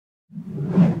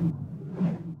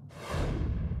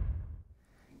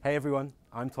Hey everyone,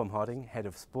 I'm Tom Harding, Head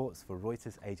of Sports for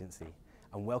Reuters Agency,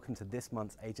 and welcome to this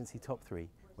month's Agency Top 3,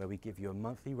 where we give you a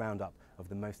monthly roundup of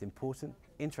the most important,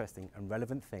 interesting and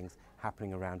relevant things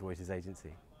happening around Reuters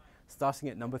Agency. Starting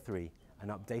at number 3, an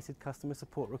updated customer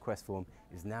support request form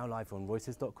is now live on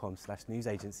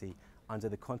reuters.com/newsagency under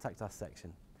the Contact Us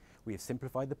section. We have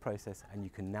simplified the process and you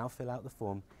can now fill out the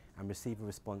form and receive a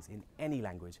response in any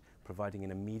language, providing an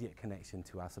immediate connection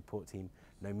to our support team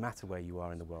no matter where you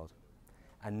are in the world.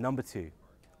 And number 2,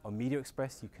 on Media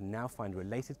Express you can now find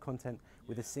related content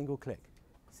with a single click.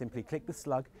 Simply click the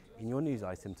slug in your news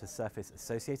item to surface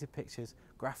associated pictures,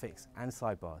 graphics and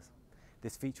sidebars.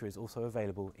 This feature is also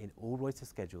available in all Reuters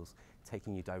schedules,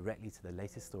 taking you directly to the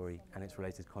latest story and its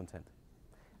related content.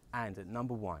 And at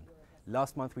number 1,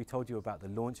 last month we told you about the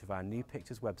launch of our new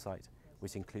Pictures website,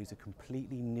 which includes a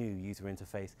completely new user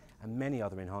interface and many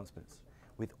other enhancements.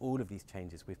 With all of these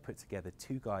changes, we've put together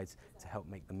 2 guides to help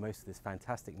make the most of this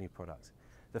fantastic new product.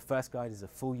 The first guide is a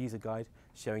full user guide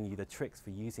showing you the tricks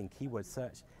for using keyword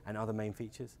search and other main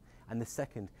features, and the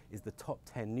second is the top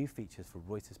 10 new features for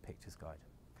Reuters Pictures Guide.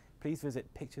 Please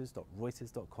visit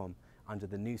pictures.reuters.com under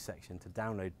the news section to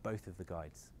download both of the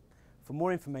guides. For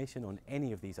more information on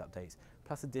any of these updates,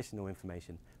 plus additional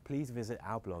information, please visit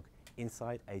our blog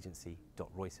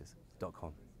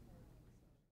insideagency.reuters.com.